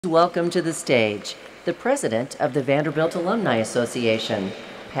Welcome to the stage, the president of the Vanderbilt Alumni Association,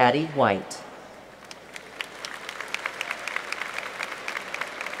 Patty White.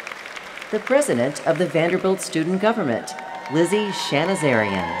 The president of the Vanderbilt Student Government, Lizzie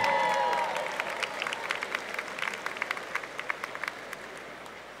Shanazarian.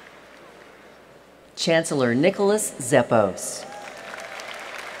 Chancellor Nicholas Zeppos.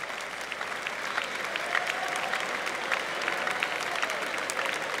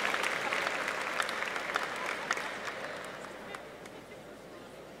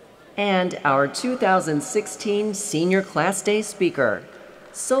 And our 2016 Senior Class Day speaker,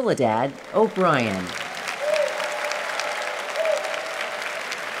 Soledad O'Brien.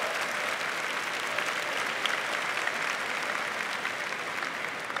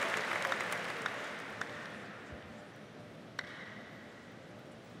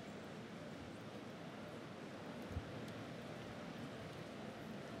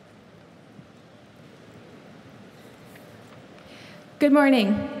 Good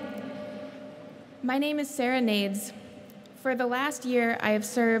morning. My name is Sarah Nades. For the last year, I have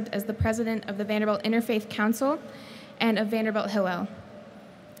served as the president of the Vanderbilt Interfaith Council and of Vanderbilt Hillel.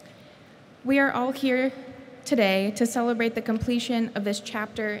 We are all here today to celebrate the completion of this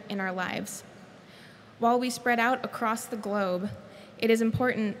chapter in our lives. While we spread out across the globe, it is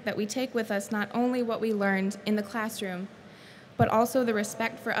important that we take with us not only what we learned in the classroom, but also the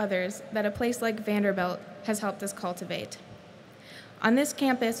respect for others that a place like Vanderbilt has helped us cultivate. On this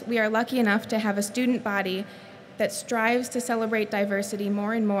campus, we are lucky enough to have a student body that strives to celebrate diversity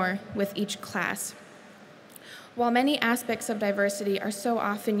more and more with each class. While many aspects of diversity are so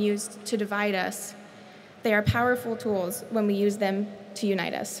often used to divide us, they are powerful tools when we use them to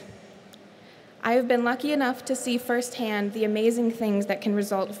unite us. I have been lucky enough to see firsthand the amazing things that can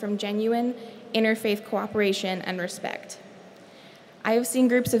result from genuine interfaith cooperation and respect. I have seen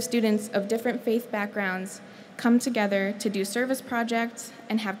groups of students of different faith backgrounds come together to do service projects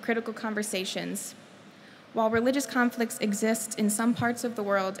and have critical conversations. While religious conflicts exist in some parts of the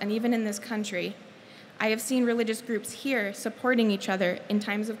world and even in this country, I have seen religious groups here supporting each other in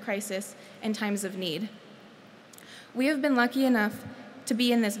times of crisis and times of need. We have been lucky enough to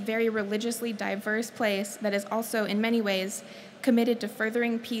be in this very religiously diverse place that is also, in many ways, committed to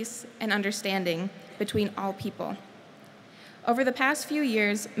furthering peace and understanding between all people. Over the past few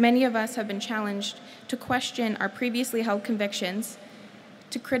years, many of us have been challenged to question our previously held convictions,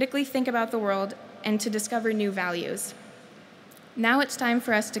 to critically think about the world, and to discover new values. Now it's time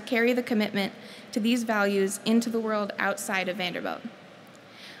for us to carry the commitment to these values into the world outside of Vanderbilt.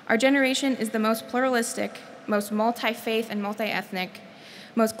 Our generation is the most pluralistic, most multi-faith and multi-ethnic,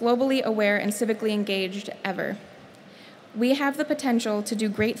 most globally aware and civically engaged ever. We have the potential to do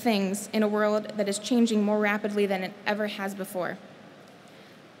great things in a world that is changing more rapidly than it ever has before.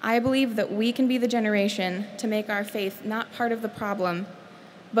 I believe that we can be the generation to make our faith not part of the problem,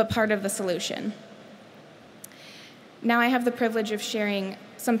 but part of the solution. Now I have the privilege of sharing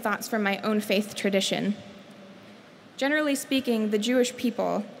some thoughts from my own faith tradition. Generally speaking, the Jewish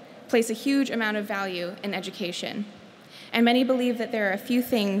people place a huge amount of value in education, and many believe that there are a few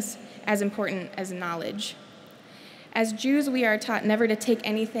things as important as knowledge. As Jews, we are taught never to take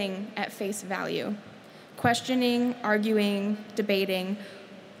anything at face value. Questioning, arguing, debating,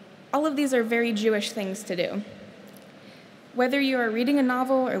 all of these are very Jewish things to do. Whether you are reading a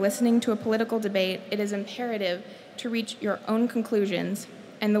novel or listening to a political debate, it is imperative to reach your own conclusions,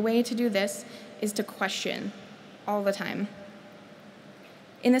 and the way to do this is to question all the time.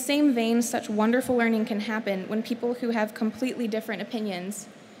 In the same vein, such wonderful learning can happen when people who have completely different opinions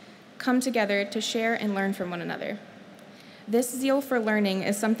come together to share and learn from one another. This zeal for learning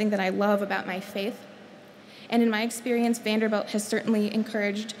is something that I love about my faith, and in my experience, Vanderbilt has certainly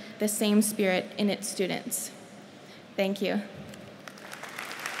encouraged the same spirit in its students. Thank you.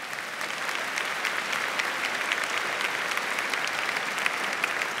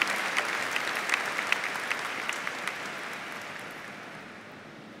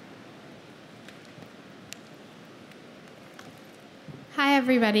 Hi,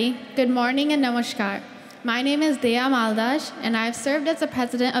 everybody. Good morning and namaskar. My name is Dea Maldash, and I've served as the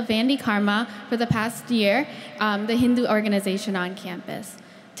president of Vandi Karma for the past year, the Hindu organization on campus.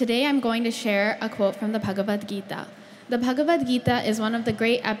 Today, I'm going to share a quote from the Bhagavad Gita. The Bhagavad Gita is one of the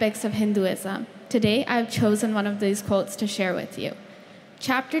great epics of Hinduism. Today, I've chosen one of these quotes to share with you.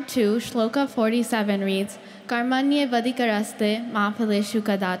 Chapter 2, Shloka 47 reads, Karmanye vadikaraste ma phaleshu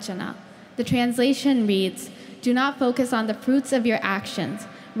kadachana. The translation reads, do not focus on the fruits of your actions.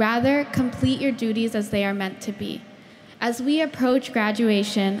 Rather, complete your duties as they are meant to be. As we approach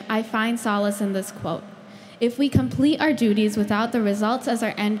graduation, I find solace in this quote. If we complete our duties without the results as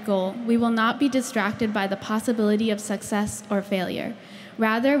our end goal, we will not be distracted by the possibility of success or failure.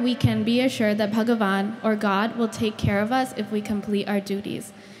 Rather, we can be assured that Bhagavan, or God, will take care of us if we complete our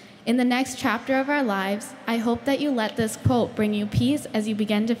duties. In the next chapter of our lives, I hope that you let this quote bring you peace as you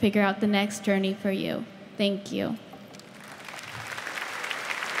begin to figure out the next journey for you. Thank you.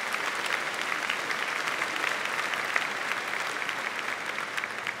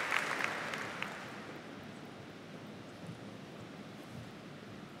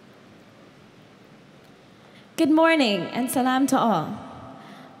 Good morning and salam to all.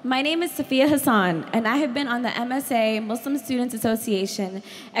 My name is Safiya Hassan, and I have been on the MSA Muslim Students Association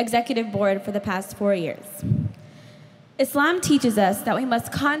Executive Board for the past 4 years. Islam teaches us that we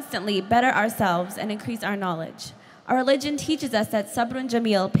must constantly better ourselves and increase our knowledge. Our religion teaches us that sabrun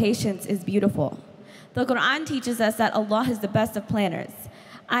jameel, patience, is beautiful. The Quran teaches us that Allah is the best of planners.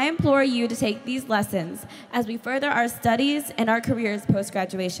 I implore you to take these lessons as we further our studies and our careers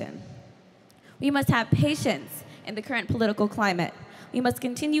post-graduation. We must have patience in the current political climate. We must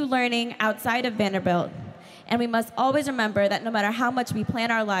continue learning outside of Vanderbilt. And we must always remember that no matter how much we plan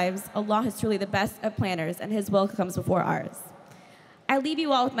our lives, Allah is truly the best of planners, and His will comes before ours. I leave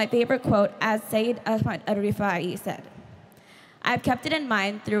you all with my favorite quote, as Sayyid Ahmad al-Rifai said. I've kept it in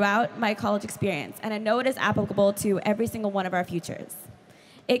mind throughout my college experience, and I know it is applicable to every single one of our futures.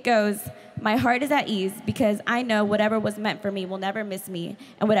 It goes, my heart is at ease because I know whatever was meant for me will never miss me,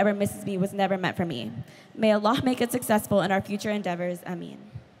 and whatever misses me was never meant for me. May Allah make it successful in our future endeavors. Ameen.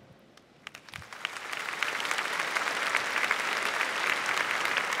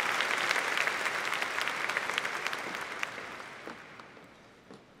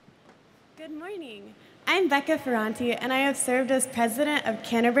 Good morning. I'm Becca Ferranti, and I have served as president of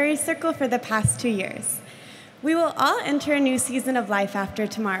Canterbury Circle for the past 2 years. We will all enter a new season of life after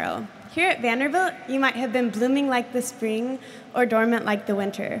tomorrow. Here at Vanderbilt, you might have been blooming like the spring or dormant like the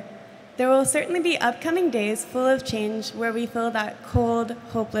winter. There will certainly be upcoming days full of change where we feel that cold,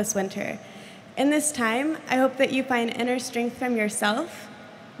 hopeless winter. In this time, I hope that you find inner strength from yourself,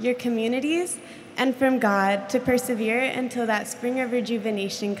 your communities, and from God to persevere until that spring of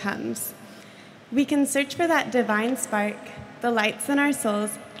rejuvenation comes. We can search for that divine spark, the lights in our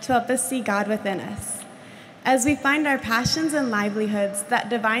souls, to help us see God within us. As we find our passions and livelihoods, that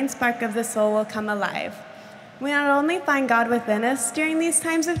divine spark of the soul will come alive. We not only find God within us during these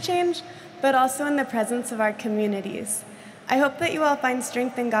times of change, but also in the presence of our communities. I hope that you all find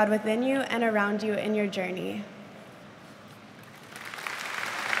strength in God within you and around you in your journey.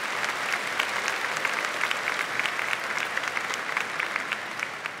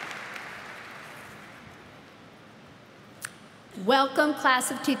 Welcome,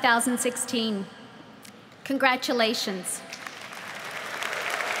 class of 2016. Congratulations.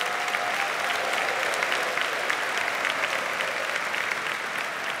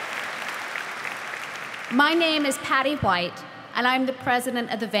 My name is Patty White, and I'm the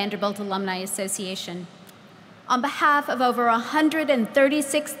president of the Vanderbilt Alumni Association. On behalf of over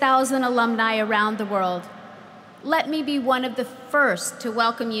 136,000 alumni around the world, let me be one of the first to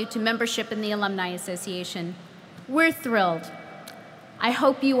welcome you to membership in the Alumni Association. We're thrilled. I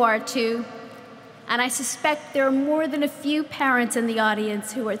hope you are too. And I suspect there are more than a few parents in the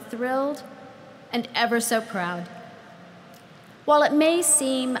audience who are thrilled and ever so proud. While it may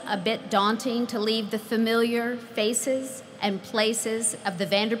seem a bit daunting to leave the familiar faces and places of the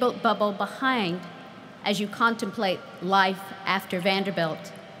Vanderbilt bubble behind as you contemplate life after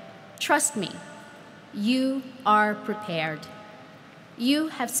Vanderbilt, trust me, you are prepared. You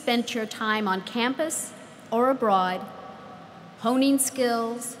have spent your time on campus or abroad, honing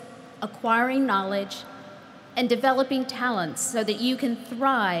skills, acquiring knowledge, and developing talents so that you can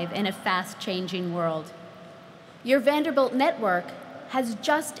thrive in a fast-changing world. Your Vanderbilt network has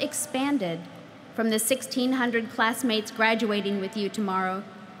just expanded from the 1,600 classmates graduating with you tomorrow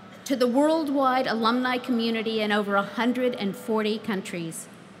to the worldwide alumni community in over 140 countries.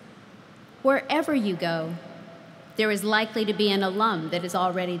 Wherever you go, there is likely to be an alum that is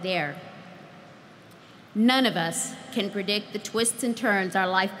already there. None of us can predict the twists and turns our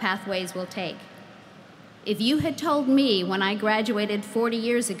life pathways will take. If you had told me when I graduated 40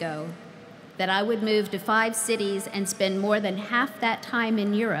 years ago that I would move to 5 cities and spend more than half that time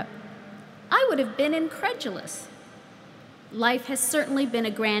in Europe, I would have been incredulous. Life has certainly been a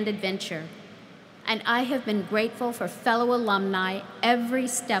grand adventure, and I have been grateful for fellow alumni every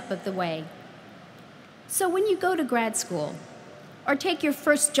step of the way. So when you go to grad school or take your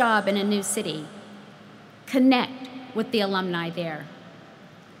first job in a new city, connect with the alumni there.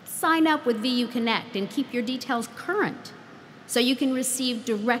 Sign up with VU Connect and keep your details current so you can receive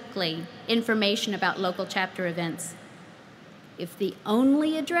directly information about local chapter events. If the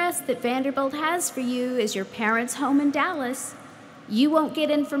only address that Vanderbilt has for you is your parents' home in Dallas, you won't get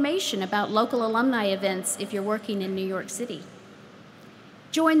information about local alumni events if you're working in New York City.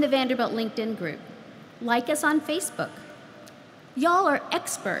 Join the Vanderbilt LinkedIn group. Like us on Facebook. Y'all are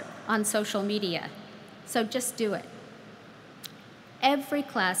expert on social media, so just do it. Every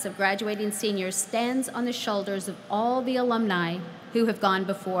class of graduating seniors stands on the shoulders of all the alumni who have gone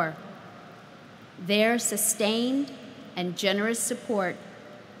before. Their sustained and generous support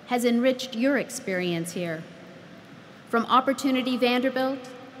has enriched your experience here. From Opportunity Vanderbilt,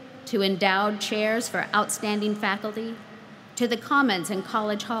 to endowed chairs for outstanding faculty, to the commons and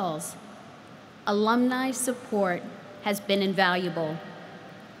college halls, alumni support has been invaluable.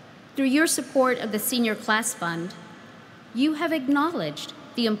 Through your support of the Senior Class Fund, you have acknowledged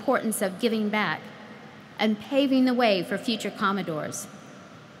the importance of giving back and paving the way for future Commodores.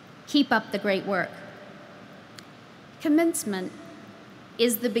 Keep up the great work. Commencement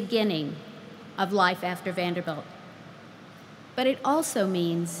is the beginning of life after Vanderbilt, but it also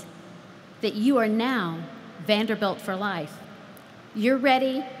means that you are now Vanderbilt for life. You're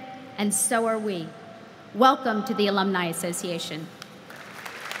ready, and so are we. Welcome to the Alumni Association.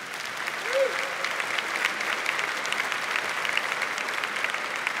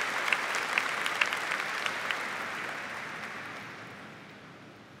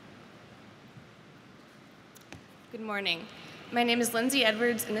 Good morning. My name is Lindsay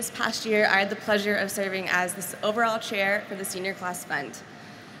Edwards, and this past year I had the pleasure of serving as the overall chair for the Senior Class Fund.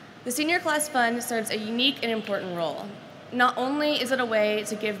 The Senior Class Fund serves a unique and important role. Not only is it a way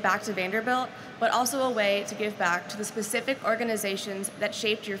to give back to Vanderbilt, but also a way to give back to the specific organizations that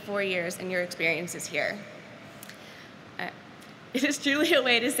shaped your 4 years and your experiences here. It is truly a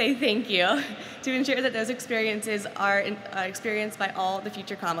way to say thank you, to ensure that those experiences are experienced by all the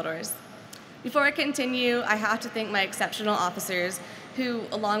future Commodores. Before I continue, I have to thank my exceptional officers who,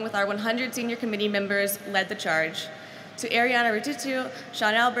 along with our 100 senior committee members, led the charge. To Ariana Ritutu,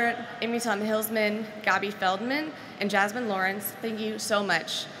 Sean Albert, Amy Tom Hilsman, Gabby Feldman, and Jasmine Lawrence, thank you so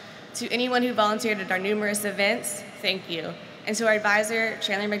much. To anyone who volunteered at our numerous events, thank you. And to our advisor,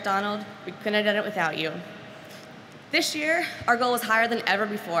 Chandler McDonald, we couldn't have done it without you. This year, our goal was higher than ever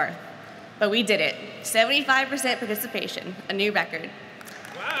before, but we did it. 75% participation, a new record.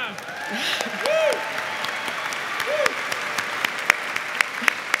 Wow.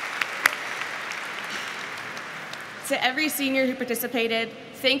 To every senior who participated,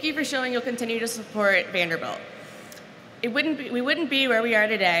 thank you for showing you'll continue to support Vanderbilt. We wouldn't be where we are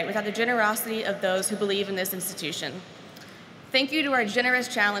today without the generosity of those who believe in this institution. Thank you to our generous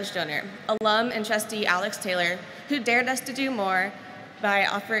challenge donor, alum and trustee Alex Taylor, who dared us to do more by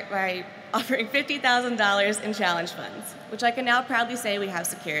offering $50,000 in challenge funds, which I can now proudly say we have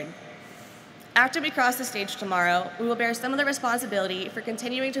secured. After we cross the stage tomorrow, we will bear some of the responsibility for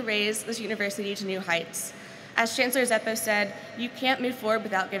continuing to raise this university to new heights. As Chancellor Zeppo said, you can't move forward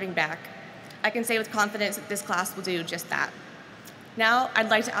without giving back. I can say with confidence that this class will do just that. Now, I'd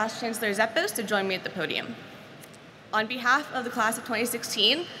like to ask Chancellor Zeppos to join me at the podium. On behalf of the class of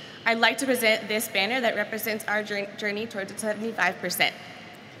 2016, I'd like to present this banner that represents our journey towards 75%.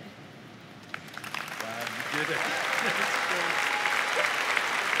 Wow, you did it.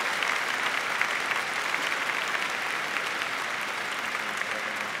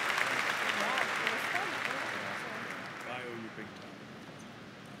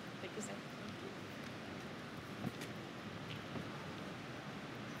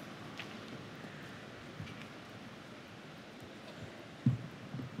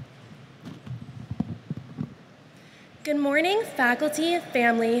 Good morning, faculty,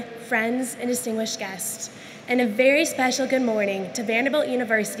 family, friends, and distinguished guests, and a very special good morning to Vanderbilt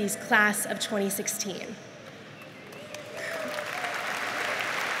University's class of 2016.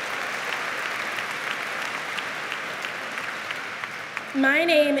 My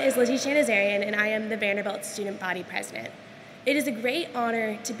name is Lizzie Chanazarian, and I am the Vanderbilt Student Body President. It is a great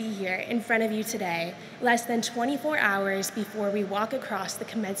honor to be here in front of you today, less than 24 hours before we walk across the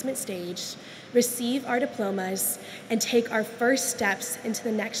commencement stage, receive our diplomas, and take our first steps into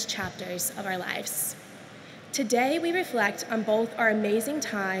the next chapters of our lives. Today, we reflect on both our amazing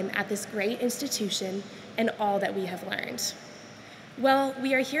time at this great institution and all that we have learned. Well,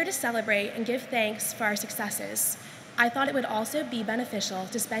 we are here to celebrate and give thanks for our successes. I thought it would also be beneficial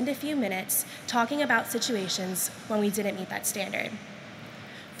to spend a few minutes talking about situations when we didn't meet that standard.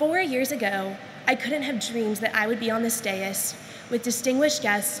 4 years ago, I couldn't have dreamed that I would be on this dais with distinguished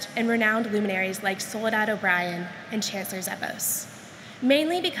guests and renowned luminaries like Soledad O'Brien and Chancellor Zeppos.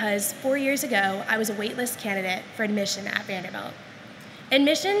 mainly because 4 years ago, I was a waitlist candidate for admission at Vanderbilt.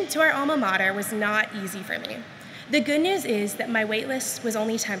 Admission to our alma mater was not easy for me. The good news is that my waitlist was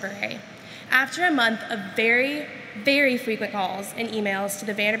only temporary. After a month of very, very frequent calls and emails to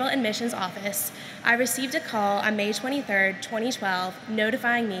the Vanderbilt admissions office, I received a call on May 23, 2012,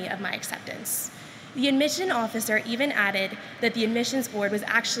 notifying me of my acceptance. The admission officer even added that the admissions board was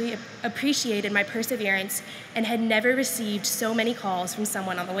actually appreciated my perseverance and had never received so many calls from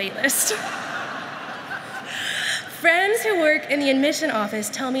someone on the wait list. Friends who work in the admission office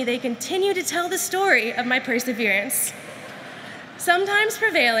tell me they continue to tell the story of my perseverance. Sometimes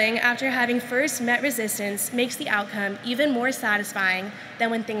prevailing after having first met resistance makes the outcome even more satisfying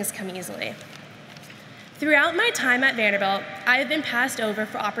than when things come easily. Throughout my time at Vanderbilt, I have been passed over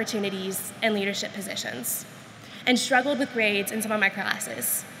for opportunities and leadership positions and struggled with grades in some of my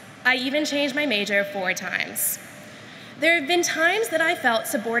classes. I even changed my major 4 times. There have been times that I felt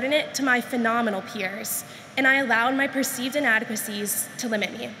subordinate to my phenomenal peers, and I allowed my perceived inadequacies to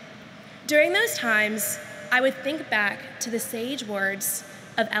limit me. During those times, I would think back to the sage words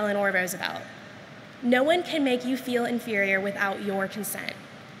of Eleanor Roosevelt. No one can make you feel inferior without your consent.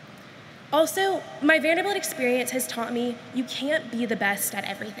 Also, my Vanderbilt experience has taught me you can't be the best at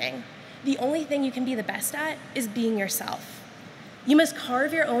everything. The only thing you can be the best at is being yourself. You must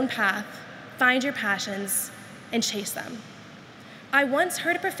carve your own path, find your passions, and chase them. I once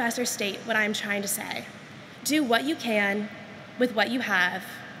heard a professor state what I am trying to say. Do what you can with what you have,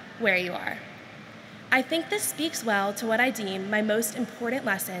 where you are. I think this speaks well to what I deem my most important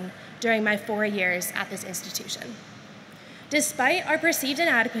lesson during my 4 years at this institution. Despite our perceived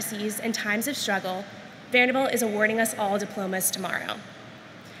inadequacies and times of struggle, Vanderbilt is awarding us all diplomas tomorrow.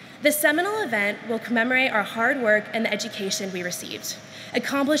 The seminal event will commemorate our hard work and the education we received,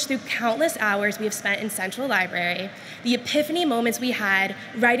 accomplished through countless hours we have spent in Central Library, the epiphany moments we had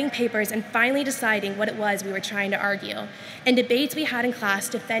writing papers and finally deciding what it was we were trying to argue, and debates we had in class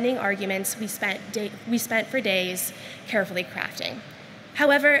defending arguments we spent for days carefully crafting.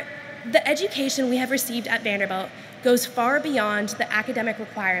 However, the education we have received at Vanderbilt goes far beyond the academic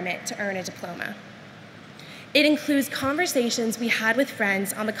requirement to earn a diploma. It includes conversations we had with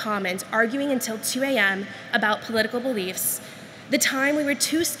friends on the Commons arguing until 2 a.m. about political beliefs, the time we were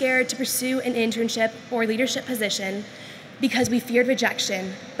too scared to pursue an internship or leadership position because we feared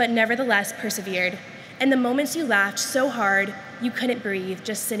rejection, but nevertheless persevered, and the moments you laughed so hard you couldn't breathe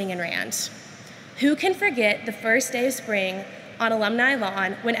just sitting in Rand. Who can forget the first day of spring on alumni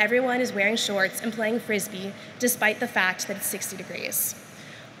lawn when everyone is wearing shorts and playing Frisbee despite the fact that it's 60 degrees?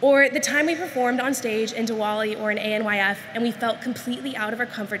 Or the time we performed on stage in Diwali or in ANYF and we felt completely out of our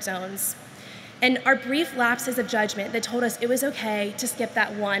comfort zones. And our brief lapses of judgment that told us it was okay to skip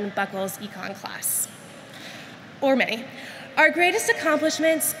that one Buckles econ class. Or many. Our greatest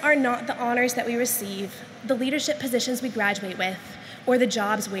accomplishments are not the honors that we receive, the leadership positions we graduate with, or the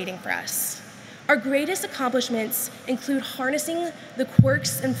jobs waiting for us. Our greatest accomplishments include harnessing the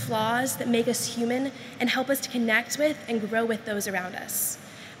quirks and flaws that make us human and help us to connect with and grow with those around us.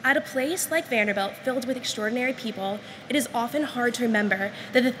 At a place like Vanderbilt, filled with extraordinary people, it is often hard to remember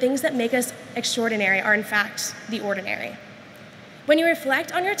that the things that make us extraordinary are in fact the ordinary. When you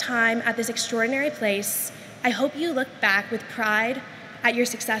reflect on your time at this extraordinary place, I hope you look back with pride at your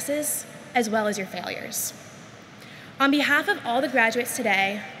successes as well as your failures. On behalf of all the graduates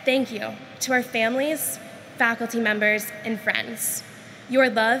today, thank you to our families, faculty members, and friends. Your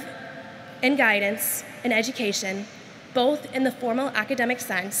love and guidance and education, both in the formal academic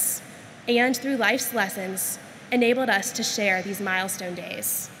sense and through life's lessons, enabled us to share these milestone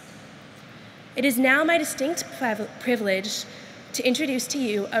days. It is now my distinct privilege to introduce to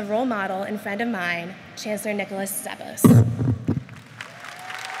you a role model and friend of mine, Chancellor Nicholas Zepos.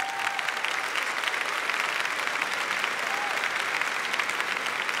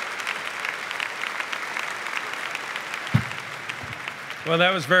 Well,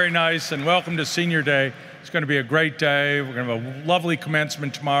 that was very nice, and welcome to Senior Day. It's going to be a great day. We're going to have a lovely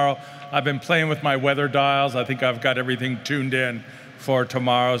commencement tomorrow. I've been playing with my weather dials. I think I've got everything tuned in for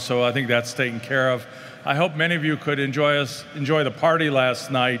tomorrow, so I think that's taken care of. I hope many of you could enjoy the party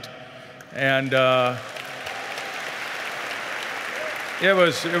last night, and it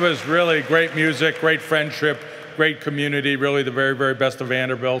was really great music, great friendship, great community, really the very, very best of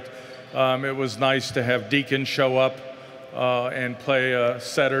Vanderbilt. It was nice to have Deacon show up and play a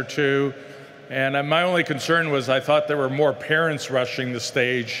set or two. And my only concern was I thought there were more parents rushing the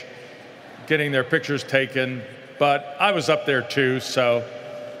stage, getting their pictures taken, but I was up there too, so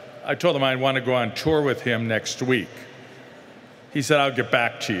I told him I'd want to go on tour with him next week. He said, I'll get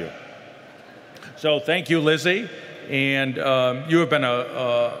back to you. So thank you, Lizzie. and you have been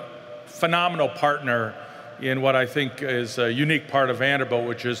a phenomenal partner in what I think is a unique part of Vanderbilt,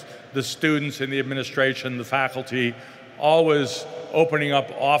 which is the students and the administration, the faculty, always opening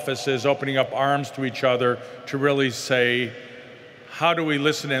up offices, opening up arms to each other to really say, how do we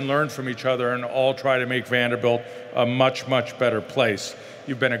listen and learn from each other and all try to make Vanderbilt a much, much better place?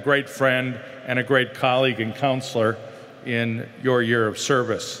 You've been a great friend and a great colleague and counselor in your year of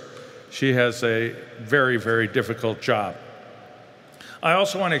service. She has a very, very difficult job. I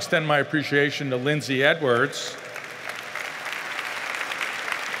also want to extend my appreciation to Lindsay Edwards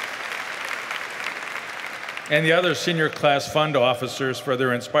and the other senior class fund officers for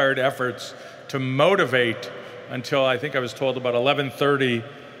their inspired efforts to motivate until I think I was told about 11:30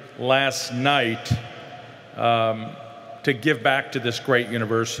 last night to give back to this great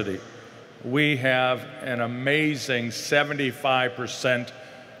university. We have an amazing 75%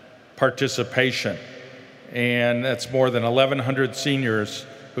 participation, and that's more than 1,100 seniors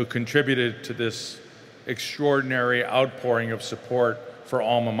who contributed to this extraordinary outpouring of support for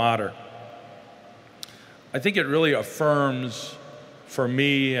alma mater. I think it really affirms for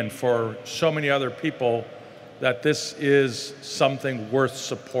me and for so many other people that this is something worth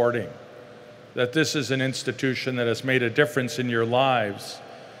supporting, that this is an institution that has made a difference in your lives,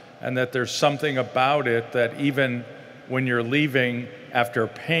 and that there's something about it that even when you're leaving after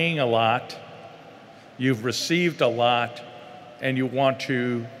paying a lot, you've received a lot, and you want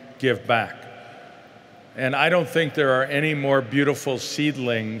to give back. And I don't think there are any more beautiful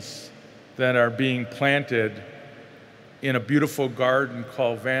seedlings that are being planted in a beautiful garden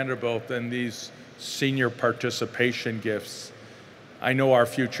called Vanderbilt than these senior participation gifts. I know our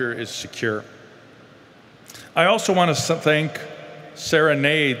future is secure. I also want to thank Sarah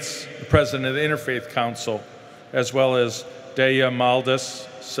Nades, the president of the Interfaith Council, as well as Dea Maldas,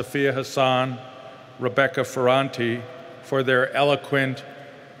 Sophia Hassan, Rebecca Ferranti, for their eloquent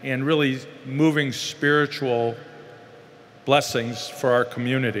and really moving spiritual blessings for our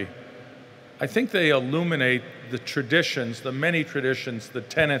community. I think they illuminate the traditions, the many traditions, the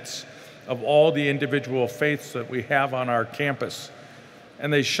tenets of all the individual faiths that we have on our campus.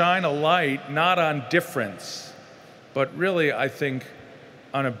 And they shine a light not on difference, but really, I think,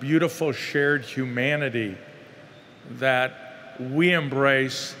 on a beautiful shared humanity that we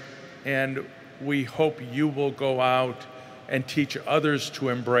embrace, and we hope you will go out and teach others to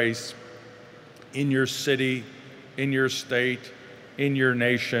embrace in your city, in your state, in your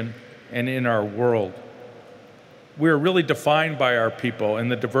nation, and in our world. We're really defined by our people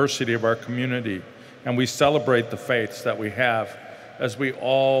and the diversity of our community, and we celebrate the faiths that we have as we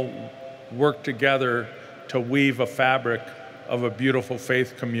all work together to weave a fabric of a beautiful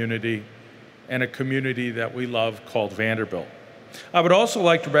faith community and a community that we love called Vanderbilt. I would also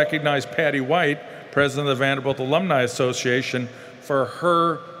like to recognize Patty White, president of the Vanderbilt Alumni Association, for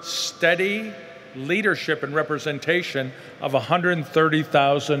her steady leadership and representation of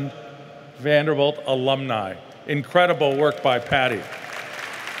 130,000 Vanderbilt alumni. Incredible work by Patty.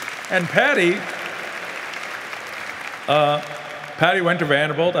 And Patty went to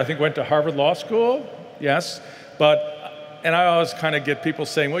Vanderbilt, I think went to Harvard Law School, yes, and I always kind of get people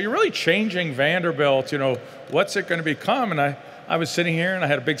saying, well, you're really changing Vanderbilt, you know, what's it going to become? And I was sitting here and I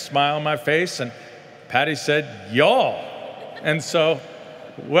had a big smile on my face, and Patty said, y'all. And so,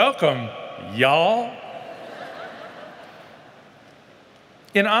 welcome, y'all.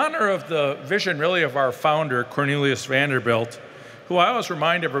 In honor of the vision, really, of our founder, Cornelius Vanderbilt, who I always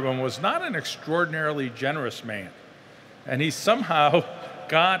remind everyone was not an extraordinarily generous man. And he somehow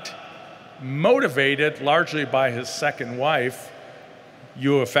got motivated, largely by his second wife.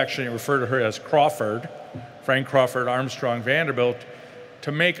 You affectionately refer to her as Crawford, Frank Crawford Armstrong Vanderbilt,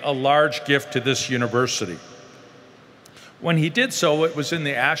 to make a large gift to this university. When he did so, it was in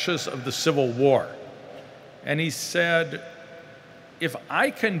the ashes of the Civil War. And he said, if I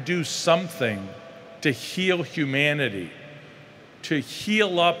can do something to heal humanity, to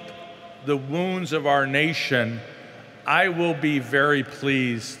heal up the wounds of our nation, I will be very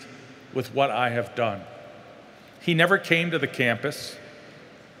pleased with what I have done. He never came to the campus.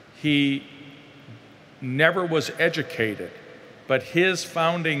 He never was educated, but his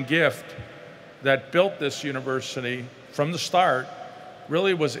founding gift that built this university from the start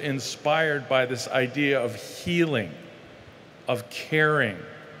really was inspired by this idea of healing, of caring,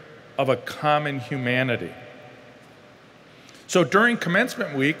 of a common humanity. So during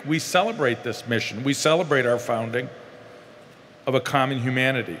commencement week, we celebrate this mission. We celebrate our founding of a common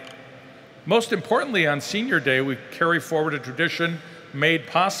humanity. Most importantly, on Senior Day, we carry forward a tradition made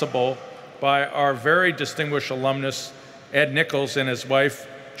possible by our very distinguished alumnus, Ed Nichols, and his wife,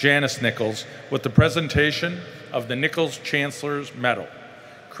 Janice Nichols, with the presentation of the Nichols Chancellor's Medal.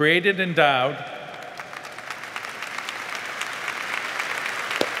 Created and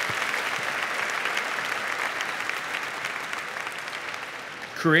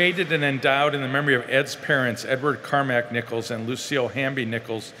endowed in the memory of Ed's parents, Edward Carmack Nichols and Lucille Hamby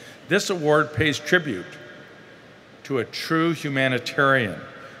Nichols, this award pays tribute to a true humanitarian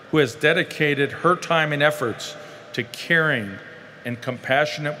who has dedicated her time and efforts to caring and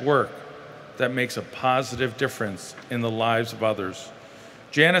compassionate work that makes a positive difference in the lives of others.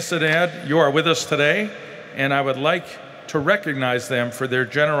 Janice and Ed, you are with us today, and I would like to recognize them for their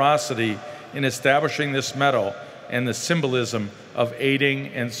generosity in establishing this medal and the symbolism of aiding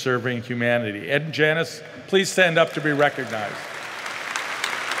and serving humanity. Ed and Janice, please stand up to be recognized.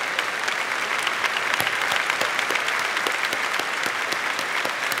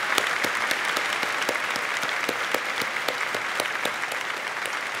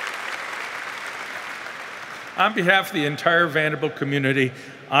 On behalf of the entire Vanderbilt community,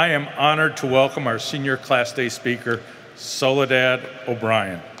 I am honored to welcome our senior Class Day speaker, Soledad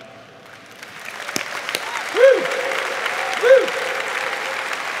O'Brien.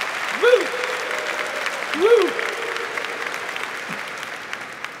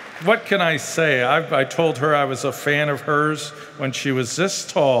 What can I say? I told her I was a fan of hers when she was this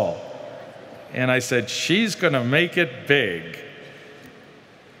tall. And I said, she's going to make it big.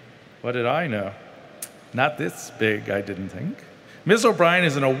 What did I know? Not this big, I didn't think. Ms. O'Brien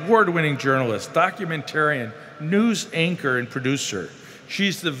is an award-winning journalist, documentarian, news anchor, and producer.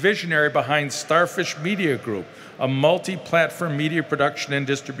 She's the visionary behind Starfish Media Group, a multi-platform media production and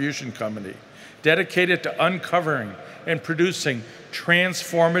distribution company dedicated to uncovering and producing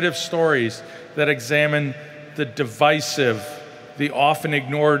transformative stories that examine the divisive, the often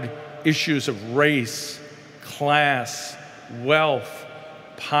ignored issues of race, class, wealth,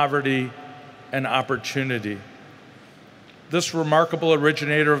 poverty, and opportunity. This remarkable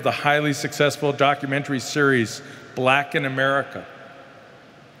originator of the highly successful documentary series, Black in America,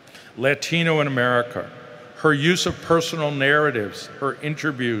 Latino in America, her use of personal narratives, her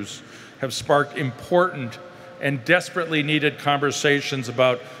interviews have sparked important and desperately needed conversations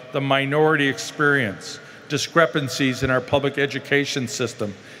about the minority experience, discrepancies in our public education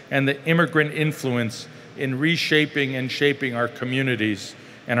system, and the immigrant influence in reshaping and shaping our communities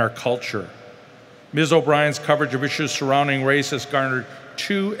and our culture. Ms. O'Brien's coverage of issues surrounding race has garnered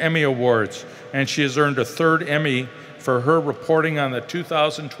 2 Emmy Awards, and she has earned a 3rd Emmy for her reporting on the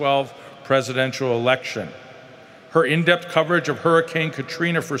 2012 presidential election. Her in-depth coverage of Hurricane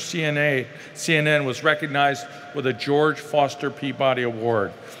Katrina for CNN was recognized with a George Foster Peabody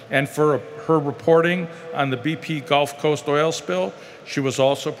Award. And for her reporting on the BP Gulf Coast oil spill, she was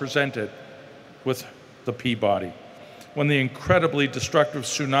also presented with the Peabody. When the incredibly destructive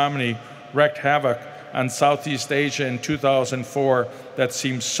tsunami wreaked havoc on Southeast Asia in 2004 that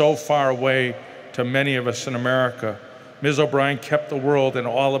seems so far away to many of us in America, Ms. O'Brien kept the world and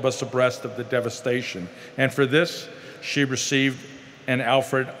all of us abreast of the devastation. And for this, she received an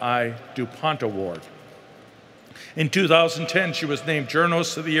Alfred I. DuPont Award. In 2010, she was named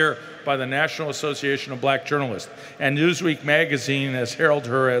Journalist of the Year by the National Association of Black Journalists, and Newsweek magazine has heralded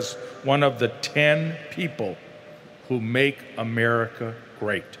her as one of the 10 people who make America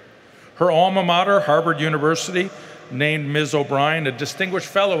great. Her alma mater, Harvard University, named Ms. O'Brien a Distinguished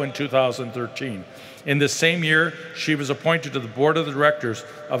Fellow in 2013. In the same year, she was appointed to the board of directors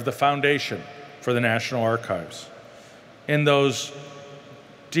of the Foundation for the National Archives. In those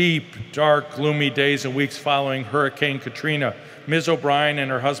deep, dark, gloomy days and weeks following Hurricane Katrina, Ms. O'Brien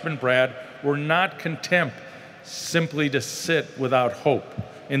and her husband, Brad, were not content simply to sit without hope.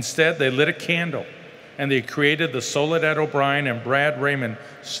 Instead, they lit a candle and they created the Soledad O'Brien and Brad Raymond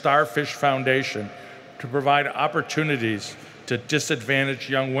Starfish Foundation to provide opportunities to disadvantaged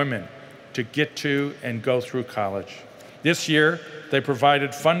young women to get to and go through college. This year, they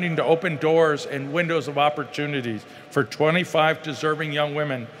provided funding to open doors and windows of opportunities for 25 deserving young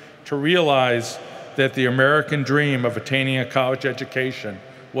women to realize that the American dream of attaining a college education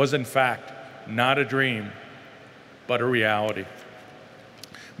was in fact not a dream, but a reality.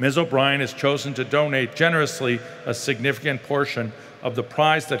 Ms. O'Brien has chosen to donate generously a significant portion of the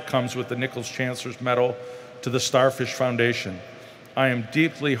prize that comes with the Nichols Chancellor's Medal to the Starfish Foundation. I am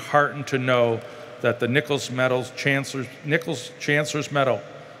deeply heartened to know that the Nichols Chancellor's Medal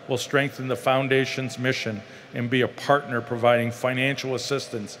will strengthen the Foundation's mission and be a partner providing financial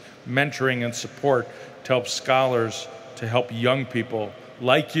assistance, mentoring, and support to help scholars, to help young people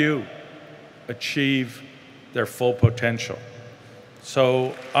like you achieve their full potential.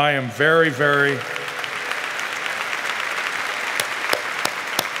 So I am very, very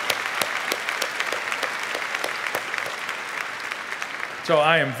So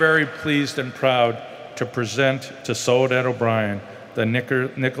I am very pleased and proud to present to Soledad O'Brien the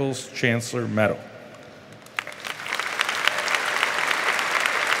Nichols Chancellor Medal.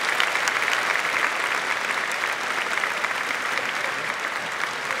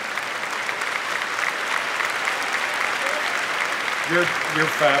 You're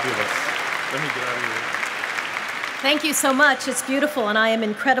fabulous. Let me get out of here. Thank you so much. It's beautiful, and I am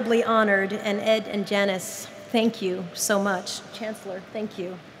incredibly honored. And Ed and Janice, thank you so much. Chancellor, thank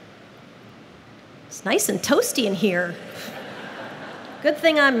you. It's nice and toasty in here. Good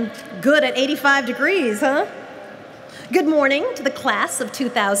thing I'm good at 85 degrees, huh? Good morning to the class of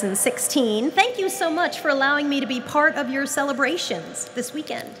 2016. Thank you so much for allowing me to be part of your celebrations this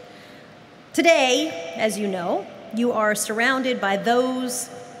weekend. Today, as you know, you are surrounded by those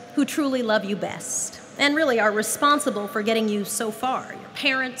who truly love you best and really are responsible for getting you so far. Your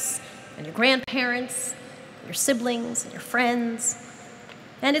parents and your grandparents, your siblings and your friends.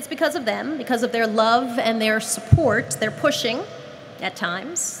 And it's because of them, because of their love and their support, their pushing at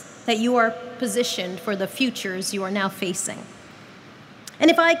times, that you are positioned for the futures you are now facing.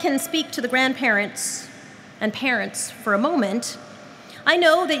 And if I can speak to the grandparents and parents for a moment, I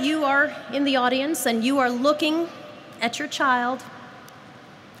know that you are in the audience and you are looking at your child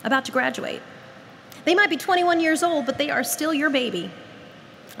about to graduate. They might be 21 years old, but they are still your baby.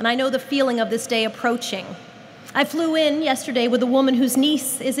 And I know the feeling of this day approaching. I flew in yesterday with a woman whose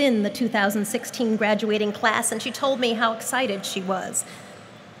niece is in the 2016 graduating class, and she told me how excited she was.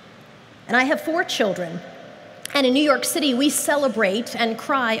 And I have 4 children. And in New York City, we celebrate and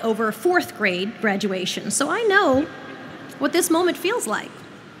cry over 4th grade graduation. So I know what this moment feels like.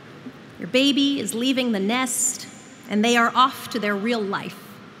 Your baby is leaving the nest, and they are off to their real life.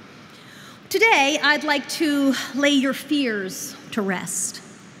 Today, I'd like to lay your fears to rest.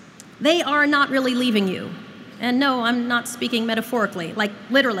 They are not really leaving you. And no, I'm not speaking metaphorically, like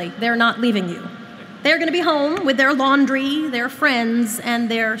literally, they're not leaving you. They're gonna be home with their laundry, their friends, and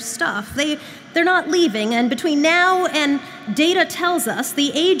their stuff. They're not leaving, and between now and data tells us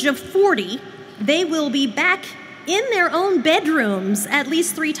the age of 40, they will be back in their own bedrooms at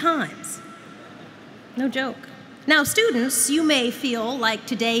least 3 times. No joke. Now, students, you may feel like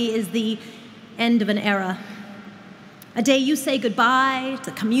today is the end of an era. A day you say goodbye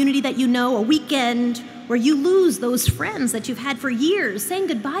to the community that you know, a weekend where you lose those friends that you've had for years, saying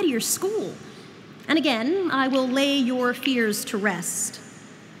goodbye to your school. And again, I will lay your fears to rest.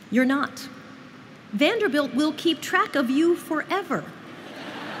 You're not. Vanderbilt will keep track of you forever.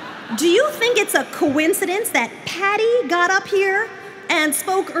 Do you think it's a coincidence that Patty got up here and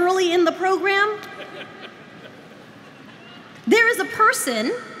spoke early in the program? There is a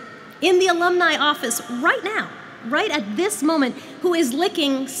person in the alumni office right now, right at this moment, who is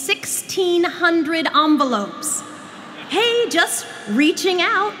licking 1,600 envelopes. Hey, just reaching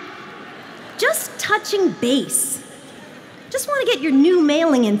out, just touching base. Just want to get your new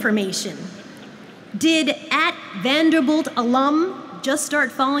mailing information. Did @Vanderbilt alum just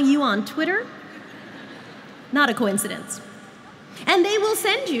start following you on Twitter? Not a coincidence. And they will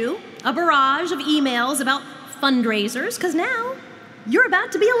send you a barrage of emails about fundraisers, because now you're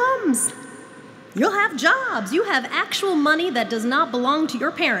about to be alums. You'll have jobs. You have actual money that does not belong to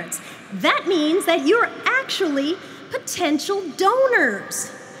your parents. That means that you're actually potential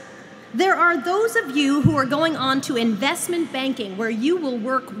donors. There are those of you who are going on to investment banking, where you will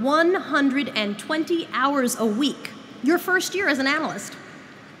work 120 hours a week, your first year as an analyst.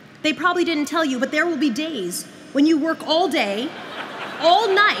 They probably didn't tell you, but there will be days when you work all day, all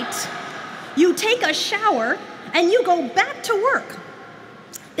night, you take a shower, and you go back to work.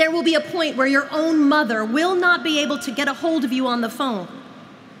 There will be a point where your own mother will not be able to get a hold of you on the phone,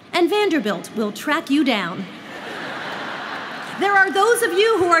 and Vanderbilt will track you down. There are those of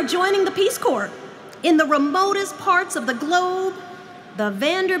you who are joining the Peace Corps in the remotest parts of the globe. The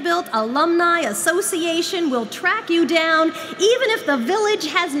Vanderbilt Alumni Association will track you down, even if the village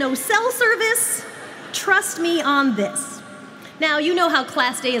has no cell service. Trust me on this. Now, you know how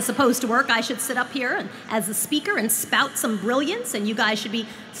Class Day is supposed to work. I should sit up here as a speaker and spout some brilliance, and you guys should be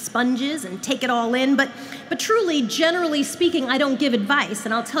sponges and take it all in. But truly, generally speaking, I don't give advice,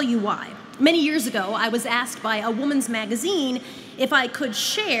 and I'll tell you why. Many years ago, I was asked by a woman's magazine if I could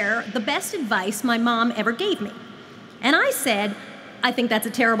share the best advice my mom ever gave me. And I said, I think that's a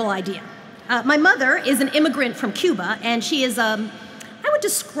terrible idea. My mother is an immigrant from Cuba, and she is I would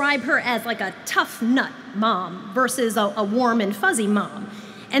describe her as like a tough nut mom versus a warm and fuzzy mom.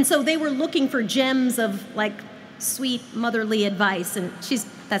 And so they were looking for gems of like sweet motherly advice, and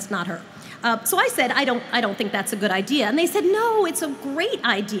that's not her. So I said, I don't think that's a good idea. And they said, no, it's a great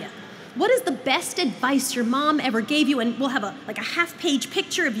idea. what is the best advice your mom ever gave you? And we'll have a half-page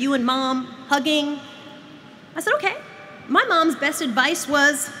picture of you and mom hugging. I said, okay. My mom's best advice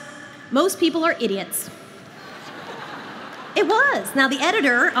was, most people are idiots. It was. Now, the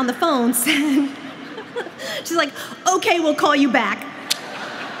editor on the phone said, she's like, okay, we'll call you back.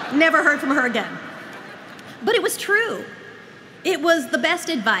 Never heard from her again. But it was true. It was the best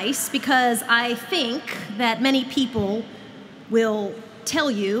advice because I think that many people will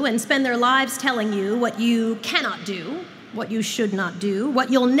tell you and spend their lives telling you what you cannot do, what you should not do, what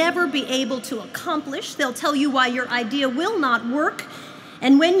you'll never be able to accomplish. They'll tell you why your idea will not work,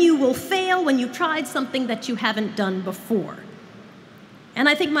 and when you will fail when you've tried something that you haven't done before. And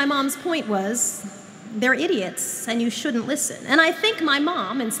I think my mom's point was, they're idiots and you shouldn't listen. And I think my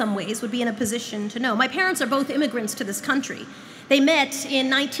mom, in some ways, would be in a position to know. My parents are both immigrants to this country. They met in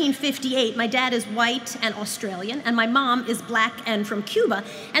 1958. My dad is white and Australian, and my mom is black and from Cuba.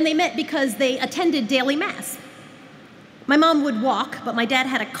 And they met because they attended daily mass. My mom would walk, but my dad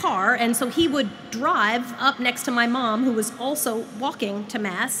had a car, and so he would drive up next to my mom, who was also walking to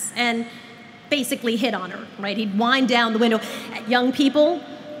mass, and basically hit on her, right? He'd wind down the window. Young people,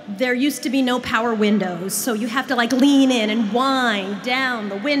 there used to be no power windows, so you have to lean in and wind down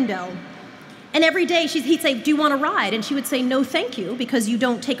the window. And every day he'd say, do you want a ride? And she would say, no, thank you, because you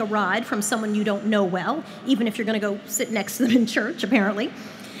don't take a ride from someone you don't know well, even if you're gonna go sit next to them in church, apparently.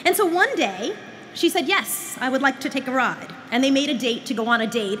 And so one day, she said, yes, I would like to take a ride. And they made a date to go on a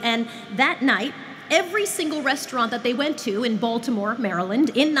date. And that night, every single restaurant that they went to in Baltimore, Maryland,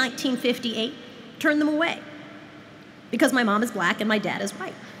 in 1958, turned them away. Because my mom is black and my dad is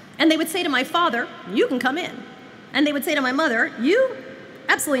white. And they would say to my father, you can come in. And they would say to my mother, you?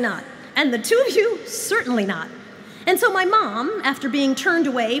 Absolutely not. And the two of you? Certainly not. And so my mom, after being turned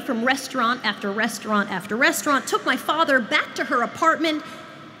away from restaurant after restaurant after restaurant, took my father back to her apartment,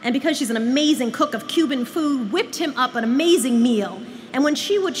 and because she's an amazing cook of Cuban food, whipped him up an amazing meal. And when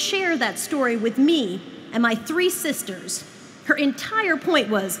she would share that story with me and my 3 sisters, her entire point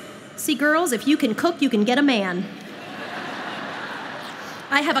was, see, girls, if you can cook, you can get a man.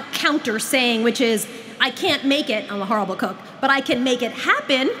 I have a counter saying, which is, I can't make it, I'm a horrible cook, but I can make it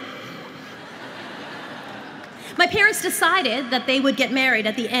happen. My parents decided that they would get married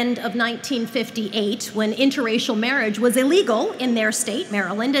at the end of 1958 when interracial marriage was illegal in their state,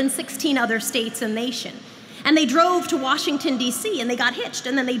 Maryland, and 16 other states and nation. And they drove to Washington, D.C., and they got hitched,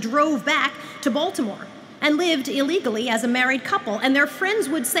 and then they drove back to Baltimore and lived illegally as a married couple. And their friends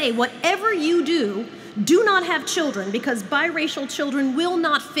would say, whatever you do, do not have children, because biracial children will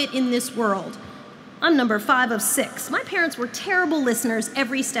not fit in this world. I'm number 5 of 6. My parents were terrible listeners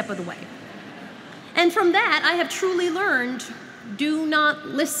every step of the way. And from that, I have truly learned, do not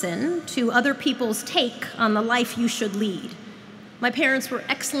listen to other people's take on the life you should lead. My parents were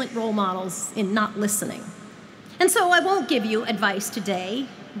excellent role models in not listening. And so I won't give you advice today,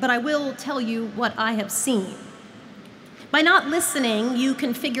 but I will tell you what I have seen. By not listening, you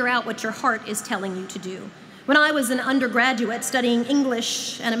can figure out what your heart is telling you to do. When I was an undergraduate studying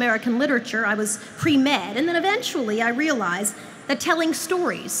English and American literature, I was pre-med, and then eventually I realized that telling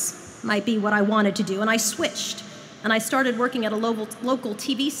stories might be what I wanted to do, and I switched, and I started working at a local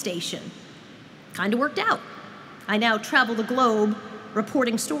TV station. Kind of worked out. I now travel the globe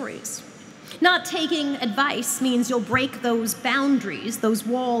reporting stories. Not taking advice means you'll break those boundaries, those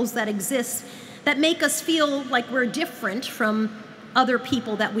walls that exist that make us feel like we're different from other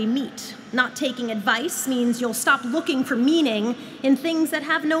people that we meet. Not taking advice means you'll stop looking for meaning in things that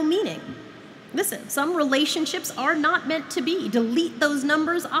have no meaning. Listen, some relationships are not meant to be. Delete those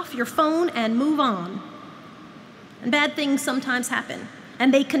numbers off your phone and move on. And bad things sometimes happen,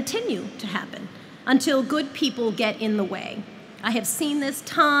 and they continue to happen until good people get in the way. I have seen this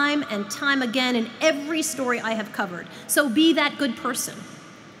time and time again in every story I have covered. So be that good person.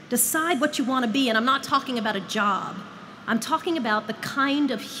 Decide what you want to be, and I'm not talking about a job. I'm talking about the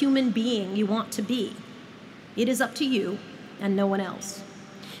kind of human being you want to be. It is up to you and no one else.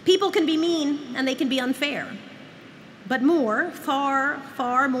 People can be mean and they can be unfair, but far,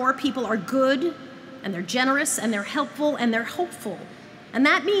 far more people are good, and they're generous, and they're helpful, and they're hopeful. And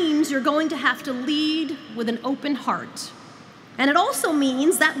that means you're going to have to lead with an open heart. And it also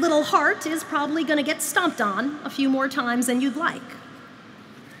means that little heart is probably going to get stomped on a few more times than you'd like.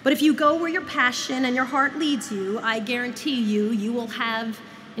 But if you go where your passion and your heart leads you, I guarantee you will have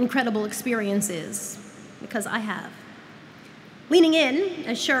incredible experiences, because I have. Leaning in,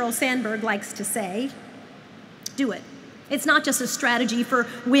 as Sheryl Sandberg likes to say, do it. It's not just a strategy for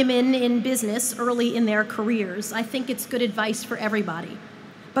women in business early in their careers. I think it's good advice for everybody.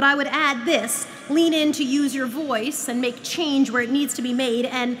 But I would add this: lean in to use your voice and make change where it needs to be made,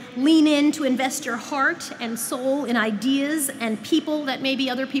 and lean in to invest your heart and soul in ideas and people that maybe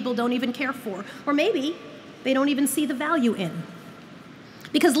other people don't even care for, or maybe they don't even see the value in.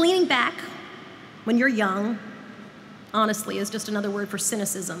 Because leaning back when you're young, honestly, is just another word for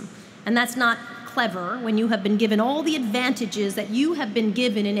cynicism. And that's not clever when you have been given all the advantages that you have been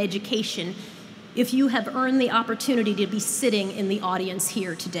given in education, if you have earned the opportunity to be sitting in the audience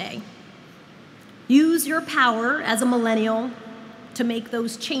here today. Use your power as a millennial to make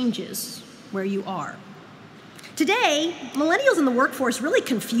those changes where you are. Today, millennials in the workforce really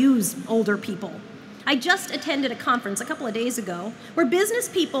confuse older people. I just attended a conference a couple of days ago where business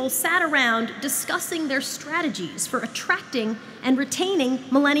people sat around discussing their strategies for attracting and retaining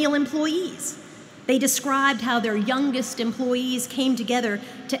millennial employees. They described how their youngest employees came together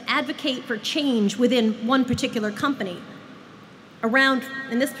to advocate for change within one particular company around,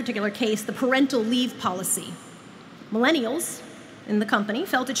 in this particular case, the parental leave policy. Millennials in the company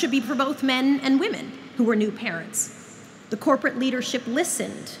felt it should be for both men and women who were new parents. The corporate leadership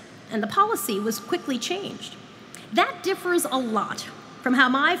listened, and the policy was quickly changed. That differs a lot from how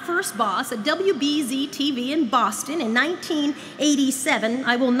my first boss at WBZ-TV in Boston in 1987,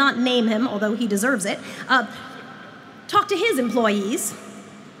 I will not name him, although he deserves it, talked to his employees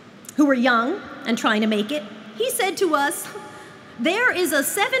who were young and trying to make it. He said to us, "There is a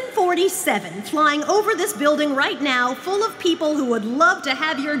 747 flying over this building right now full of people who would love to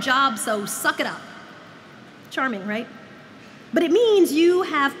have your job, so suck it up." Charming, right? But it means you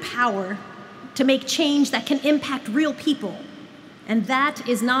have power to make change that can impact real people. And that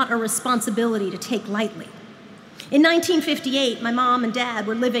is not a responsibility to take lightly. In 1958, my mom and dad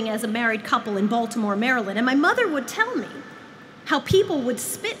were living as a married couple in Baltimore, Maryland, and my mother would tell me how people would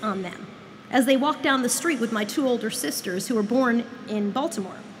spit on them as they walked down the street with my two older sisters who were born in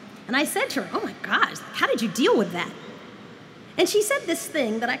Baltimore. And I said to her, "Oh my gosh, how did you deal with that?" And she said this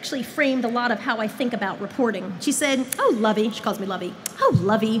thing that actually framed a lot of how I think about reporting. She said, "Oh, Lovey," she calls me Lovey, "Oh,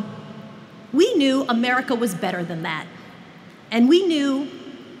 Lovey, we knew America was better than that. And we knew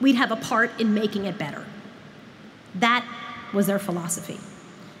we'd have a part in making it better." That was their philosophy.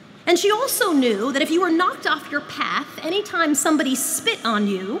 And she also knew that if you were knocked off your path anytime somebody spit on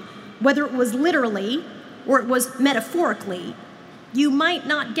you, whether it was literally or it was metaphorically, you might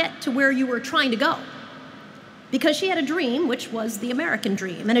not get to where you were trying to go. Because she had a dream, which was the American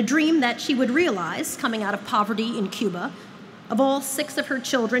dream, and a dream that she would realize coming out of poverty in Cuba, of all 6 of her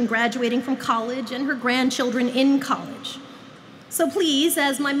children graduating from college and her grandchildren in college. So please,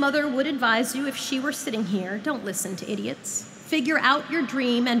 as my mother would advise you if she were sitting here, don't listen to idiots. Figure out your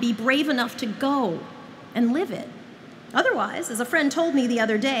dream and be brave enough to go and live it. Otherwise, as a friend told me the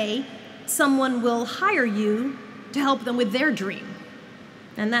other day, someone will hire you to help them with their dream.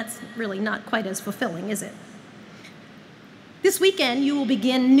 And that's really not quite as fulfilling, is it? This weekend, you will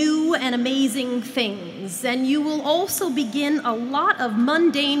begin new and amazing things, and you will also begin a lot of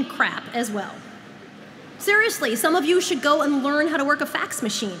mundane crap as well. Seriously, some of you should go and learn how to work a fax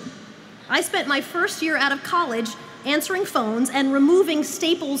machine. I spent my first year out of college answering phones and removing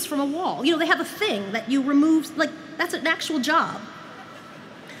staples from a wall. You know, they have a thing that you remove, like, that's an actual job.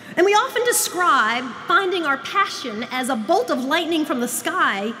 And we often describe finding our passion as a bolt of lightning from the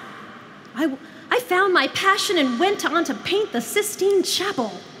sky. I found my passion and went on to paint the Sistine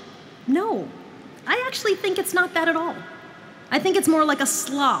Chapel. No, I actually think it's not that at all. I think it's more like a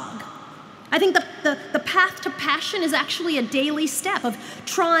slog. I think the path to passion is actually a daily step of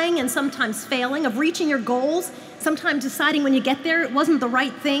trying and sometimes failing, of reaching your goals, sometimes deciding when you get there it wasn't the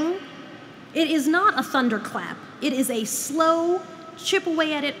right thing. It is not a thunderclap. It is a slow, chip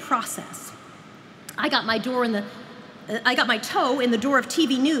away at it process. I got my toe in the door of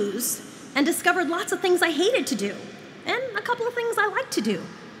TV news and discovered lots of things I hated to do, and a couple of things I liked to do.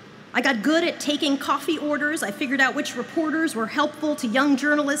 I got good at taking coffee orders. I figured out which reporters were helpful to young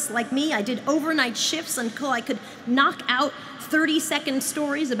journalists like me. I did overnight shifts until I could knock out 30-second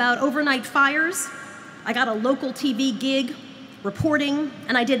stories about overnight fires. I got a local TV gig reporting,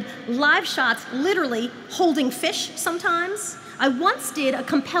 and I did live shots literally holding fish sometimes. I once did a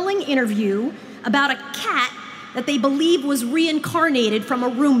compelling interview about a cat that they believe was reincarnated from a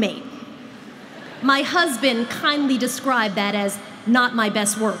roommate. My husband kindly described that as not my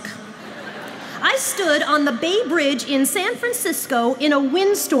best work. I stood on the Bay Bridge in San Francisco in a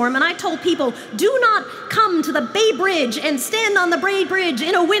windstorm, and I told people, do not come to the Bay Bridge and stand on the Bay Bridge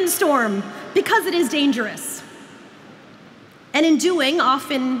in a windstorm, because it is dangerous. And in doing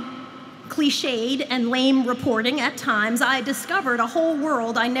often cliched and lame reporting at times, I discovered a whole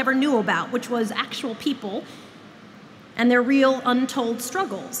world I never knew about, which was actual people and their real untold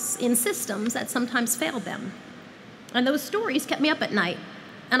struggles in systems that sometimes failed them. And those stories kept me up at night,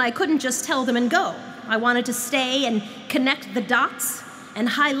 and I couldn't just tell them and go. I wanted to stay and connect the dots and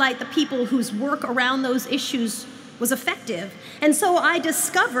highlight the people whose work around those issues was effective. And so I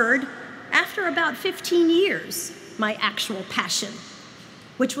discovered, after about 15 years, my actual passion,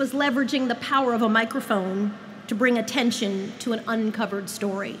 which was leveraging the power of a microphone to bring attention to an uncovered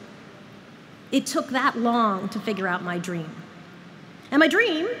story. It took that long to figure out my dream. And my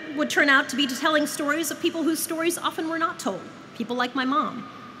dream would turn out to be telling stories of people whose stories often were not told. People like my mom,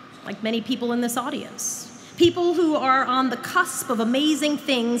 like many people in this audience. People who are on the cusp of amazing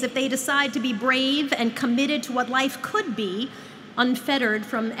things if they decide to be brave and committed to what life could be, unfettered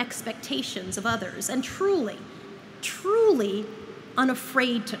from expectations of others, and truly, truly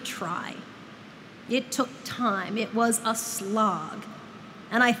unafraid to try. It took time. It was a slog.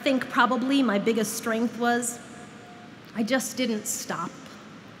 And I think probably my biggest strength was I just didn't stop.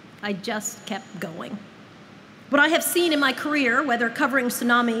 I just kept going. What I have seen in my career, whether covering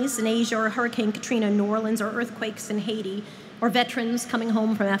tsunamis in Asia or Hurricane Katrina in New Orleans or earthquakes in Haiti or veterans coming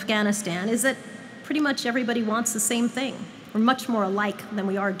home from Afghanistan, is that pretty much everybody wants the same thing. We're much more alike than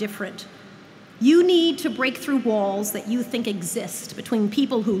we are different. You need to break through walls that you think exist between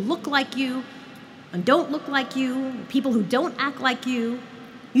people who look like you and don't look like you, people who don't act like you.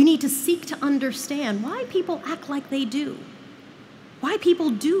 You need to seek to understand why people act like they do, why people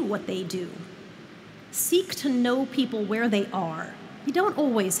do what they do. Seek to know people where they are. You don't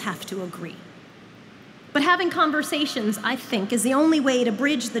always have to agree. But having conversations, I think, is the only way to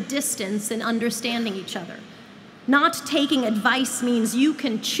bridge the distance in understanding each other. Not taking advice means you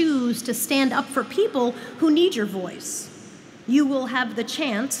can choose to stand up for people who need your voice. You will have the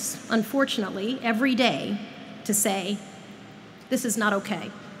chance, unfortunately, every day to say, this is not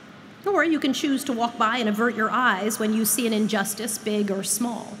okay. Or you can choose to walk by and avert your eyes when you see an injustice, big or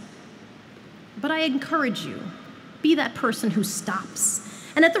small. But I encourage you, be that person who stops.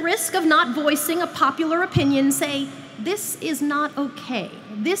 And at the risk of not voicing a popular opinion, say, this is not okay.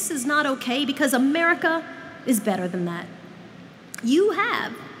 This is not okay because America is better than that. You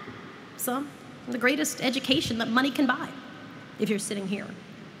have the greatest education that money can buy if you're sitting here.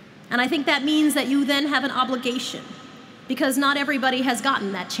 And I think that means that you then have an obligation, because not everybody has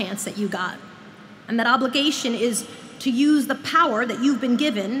gotten that chance that you got. And that obligation is to use the power that you've been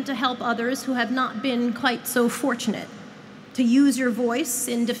given to help others who have not been quite so fortunate, to use your voice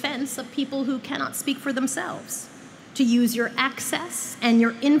in defense of people who cannot speak for themselves, to use your access and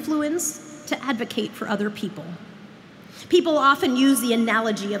your influence to advocate for other people. People often use the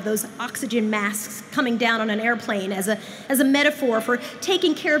analogy of those oxygen masks coming down on an airplane as a metaphor for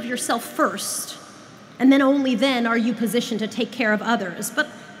taking care of yourself first, and then only then are you positioned to take care of others. But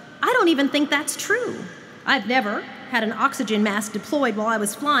I don't even think that's true. I've never had an oxygen mask deployed while I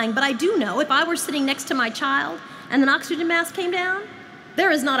was flying, but I do know if I were sitting next to my child and an oxygen mask came down,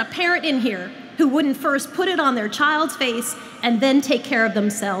 there is not a parent in here who wouldn't first put it on their child's face and then take care of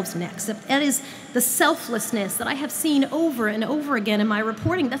themselves next. That is the selflessness that I have seen over and over again in my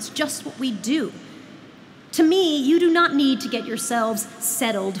reporting. That's just what we do. To me, you do not need to get yourselves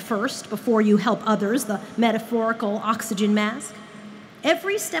settled first before you help others, the metaphorical oxygen mask.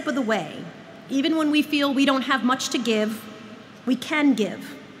 Every step of the way, even when we feel we don't have much to give, we can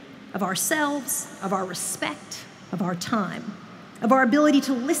give of ourselves, of our respect, of our time, of our ability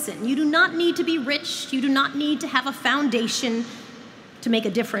to listen. You do not need to be rich. You do not need to have a foundation to make a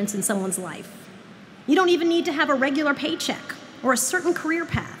difference in someone's life. You don't even need to have a regular paycheck or a certain career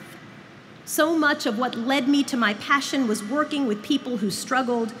path. So much of what led me to my passion was working with people who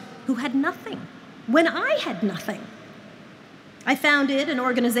struggled, who had nothing, when I had nothing. I founded an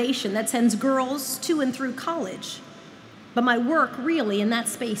organization that sends girls to and through college, but my work really in that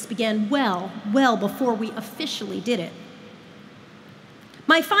space began well before we officially did it.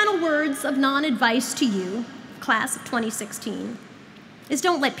 My final words of non-advice to you, class of 2016, is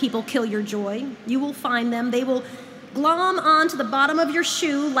don't let people kill your joy. You will find them. They will glom onto the bottom of your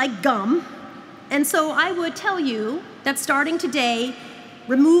shoe like gum. And so I would tell you that starting today,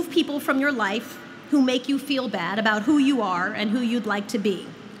 remove people from your life who make you feel bad about who you are and who you'd like to be.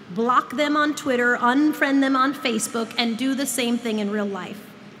 Block them on Twitter, unfriend them on Facebook, and do the same thing in real life.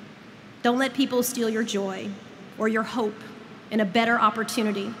 Don't let people steal your joy or your hope in a better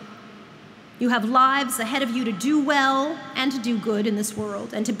opportunity. You have lives ahead of you to do well and to do good in this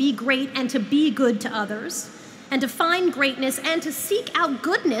world, and to be great and to be good to others, and to find greatness and to seek out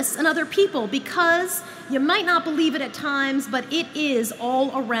goodness in other people, because you might not believe it at times, but it is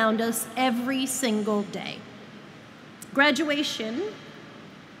all around us every single day. Graduation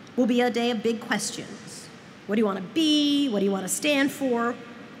will be a day of big questions. What do you want to be? What do you want to stand for?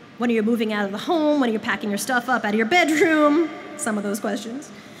 When are you moving out of the home? When are you packing your stuff up out of your bedroom? Some of those questions.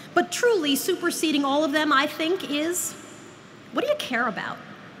 But truly superseding all of them, I think, is, what do you care about?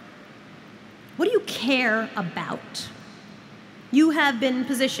 What do you care about? You have been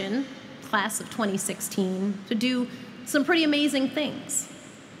positioned, class of 2016, to do some pretty amazing things.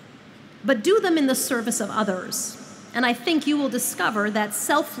 But do them in the service of others. And I think you will discover that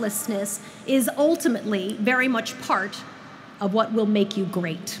selflessness is ultimately very much part of what will make you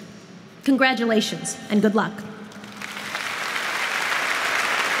great. Congratulations and good luck.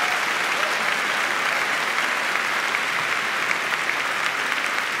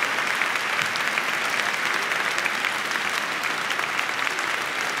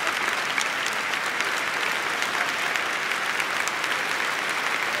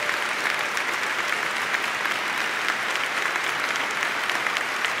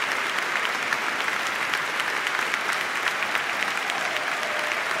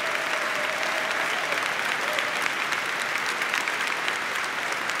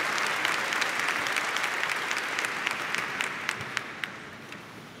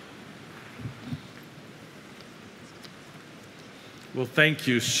 Well, thank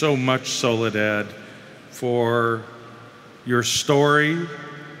you so much, Soledad, for your story,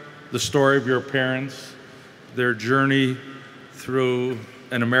 the story of your parents, their journey through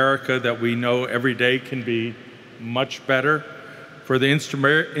an America that we know every day can be much better, for the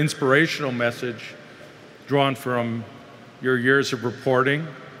inspirational message drawn from your years of reporting,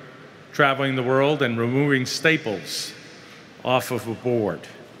 traveling the world, and removing staples off of a board.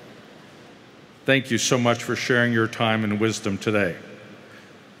 Thank you so much for sharing your time and wisdom today.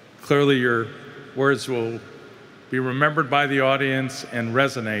 Clearly, your words will be remembered by the audience and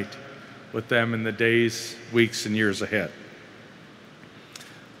resonate with them in the days, weeks, and years ahead.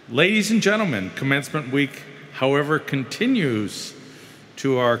 Ladies and gentlemen, Commencement Week, however, continues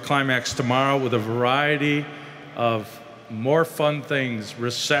to our climax tomorrow with a variety of more fun things,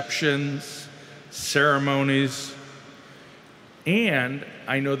 receptions, ceremonies, and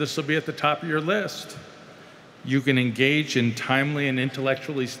I know this will be at the top of your list. You can engage in timely and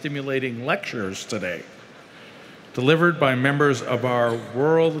intellectually stimulating lectures today, delivered by members of our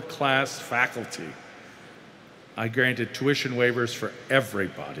world-class faculty. I granted tuition waivers for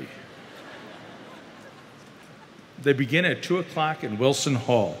everybody. They begin at 2 o'clock in Wilson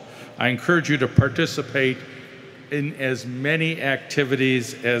Hall. I encourage you to participate in as many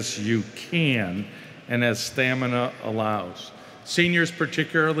activities as you can and as stamina allows. Seniors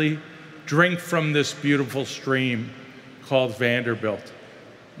particularly, drink from this beautiful stream called Vanderbilt.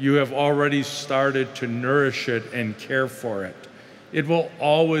 You have already started to nourish it and care for it. It will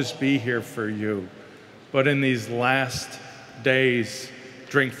always be here for you. But in these last days,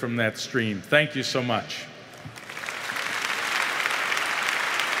 drink from that stream. Thank you so much.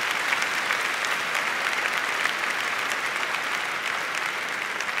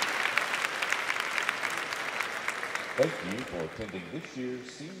 Thank you for attending this year's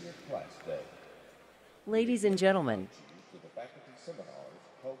Senior Class Day. Ladies and gentlemen, To the faculty seminars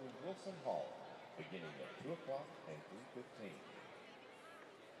held in Wilson Hall, beginning at 2 o'clock and 3:15.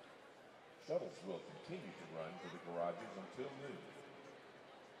 Shuttles will continue to run to the garages until noon.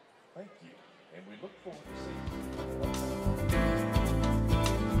 Thank you, and we look forward to seeing you.